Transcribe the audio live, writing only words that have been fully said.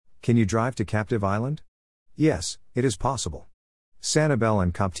Can you drive to Captive Island? Yes, it is possible. Sanibel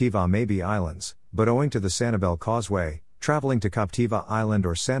and Captiva may be islands, but owing to the Sanibel Causeway, traveling to Captiva Island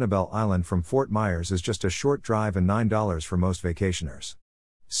or Sanibel Island from Fort Myers is just a short drive and $9 for most vacationers.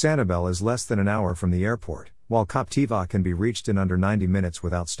 Sanibel is less than an hour from the airport, while Captiva can be reached in under 90 minutes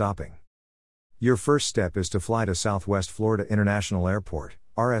without stopping. Your first step is to fly to Southwest Florida International Airport,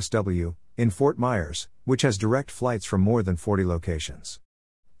 RSW, in Fort Myers, which has direct flights from more than 40 locations.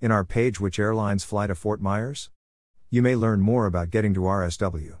 In our page Which Airlines Fly to Fort Myers? You may learn more about getting to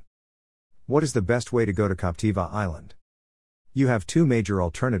RSW. What is the best way to go to Captiva Island? You have two major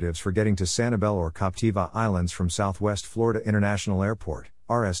alternatives for getting to Sanibel or Captiva Islands from Southwest Florida International Airport,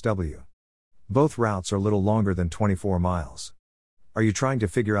 RSW. Both routes are little longer than 24 miles. Are you trying to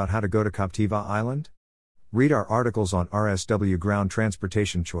figure out how to go to Captiva Island? Read our articles on RSW ground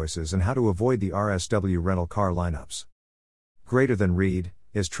transportation choices and how to avoid the RSW rental car lineups. Greater than read,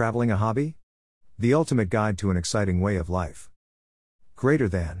 is traveling a hobby? The ultimate guide to an exciting way of life. Greater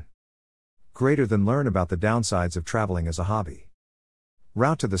than learn about the downsides of traveling as a hobby.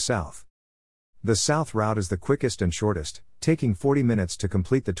 Route to the South. The South route is the quickest and shortest, taking 40 minutes to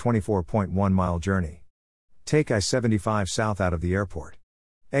complete the 24.1-mile journey. Take I-75 south out of the airport.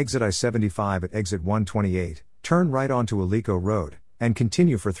 Exit I-75 at exit 128, turn right onto Alico Road, and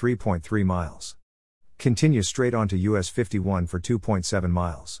continue for 3.3 miles. Continue straight onto US 51 for 2.7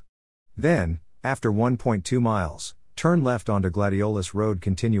 miles. Then, after 1.2 miles, turn left onto Gladiolus Road,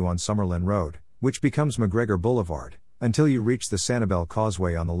 continue on Summerlin Road, which becomes McGregor Boulevard, until you reach the Sanibel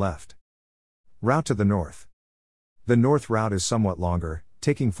Causeway on the left. Route to the North. The North route is somewhat longer,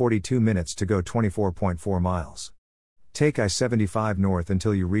 taking 42 minutes to go 24.4 miles. Take I-75 north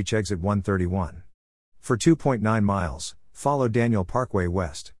until you reach exit 131. For 2.9 miles, follow Daniel Parkway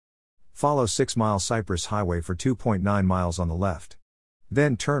west. Follow 6-mile Cypress Highway for 2.9 miles on the left.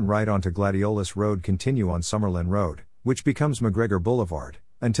 Then turn right onto Gladiolus Road, continue on Summerlin Road, which becomes McGregor Boulevard,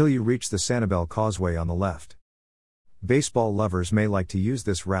 until you reach the Sanibel Causeway on the left. Baseball lovers may like to use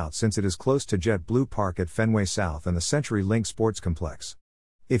this route since it is close to JetBlue Park at Fenway South and the CenturyLink Sports Complex.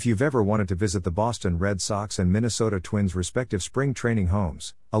 If you've ever wanted to visit the Boston Red Sox and Minnesota Twins' respective spring training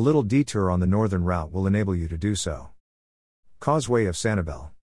homes, a little detour on the northern route will enable you to do so. Causeway of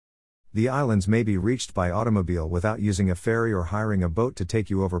Sanibel. The islands may be reached by automobile without using a ferry or hiring a boat to take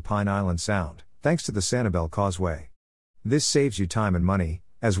you over Pine Island Sound, thanks to the Sanibel Causeway. This saves you time and money,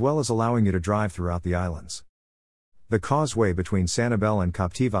 as well as allowing you to drive throughout the islands. The causeway between Sanibel and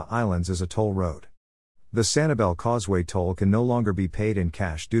Captiva Islands is a toll road. The Sanibel Causeway toll can no longer be paid in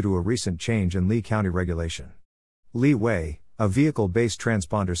cash due to a recent change in Lee County regulation. Lee Way, a vehicle-based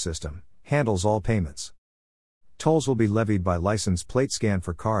transponder system, handles all payments. Tolls will be levied by license plate scan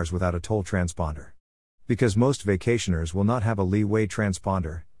for cars without a toll transponder. Because most vacationers will not have a Lee Way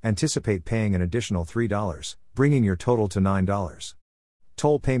transponder, anticipate paying an additional $3, bringing your total to $9.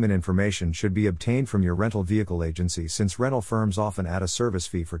 Toll payment information should be obtained from your rental vehicle agency since rental firms often add a service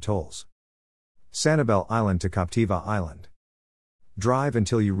fee for tolls. Sanibel Island to Captiva Island. Drive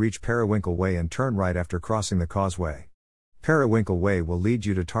until you reach Periwinkle Way and turn right after crossing the causeway. Periwinkle Way will lead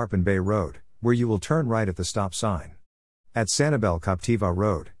you to Tarpon Bay Road, where you will turn right at the stop sign. At Sanibel Captiva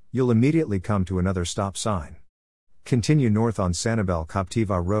Road, you'll immediately come to another stop sign. Continue north on Sanibel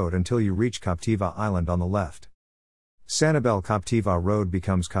Captiva Road until you reach Captiva Island on the left. Sanibel Captiva Road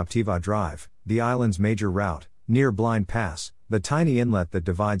becomes Captiva Drive, the island's major route, near Blind Pass, the tiny inlet that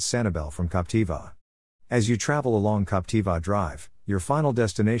divides Sanibel from Captiva. As you travel along Captiva Drive, your final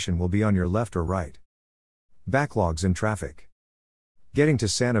destination will be on your left or right. Backlogs in traffic. Getting to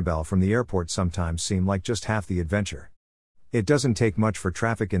Sanibel from the airport sometimes seem like just half the adventure. It doesn't take much for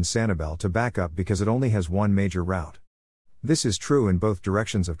traffic in Sanibel to back up because it only has one major route. This is true in both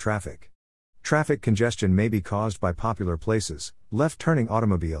directions of traffic. Traffic congestion may be caused by popular places, left-turning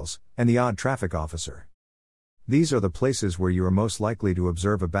automobiles, and the odd traffic officer. These are the places where you are most likely to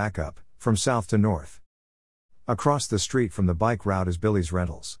observe a backup, from south to north. Across the street from the bike route is Billy's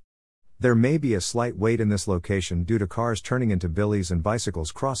Rentals. There may be a slight wait in this location due to cars turning into Billy's and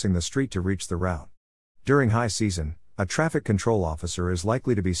bicycles crossing the street to reach the route. During high season, a traffic control officer is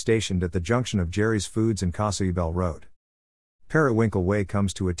likely to be stationed at the junction of Jerry's Foods and Casabel Road. Periwinkle Way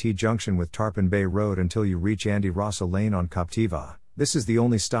comes to a T-junction with Tarpon Bay Road until you reach Andy Rossa Lane on Captiva. This is the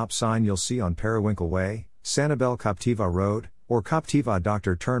only stop sign you'll see on Periwinkle Way, Sanibel Captiva Road, or Captiva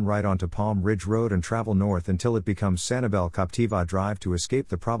Doctor. Turn right onto Palm Ridge Road and travel north until it becomes Sanibel Captiva Drive to escape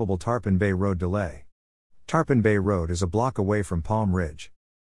the probable Tarpon Bay Road delay. Tarpon Bay Road is a block away from Palm Ridge.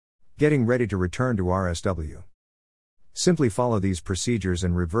 Getting ready to return to RSW. Simply follow these procedures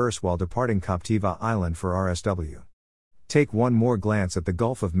in reverse while departing Captiva Island for RSW. Take one more glance at the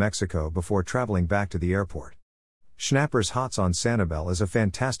Gulf of Mexico before traveling back to the airport. Schnappers Hots on Sanibel is a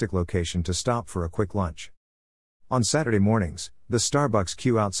fantastic location to stop for a quick lunch. On Saturday mornings, the Starbucks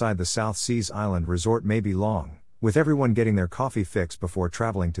queue outside the South Seas Island Resort may be long, with everyone getting their coffee fix before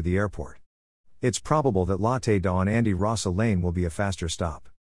traveling to the airport. It's probable that Latte Da on Andy Rossa Lane will be a faster stop.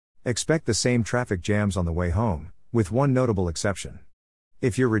 Expect the same traffic jams on the way home, with one notable exception.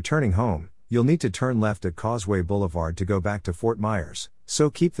 If you're returning home, you'll need to turn left at Causeway Boulevard to go back to Fort Myers, so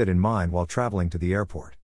keep that in mind while traveling to the airport.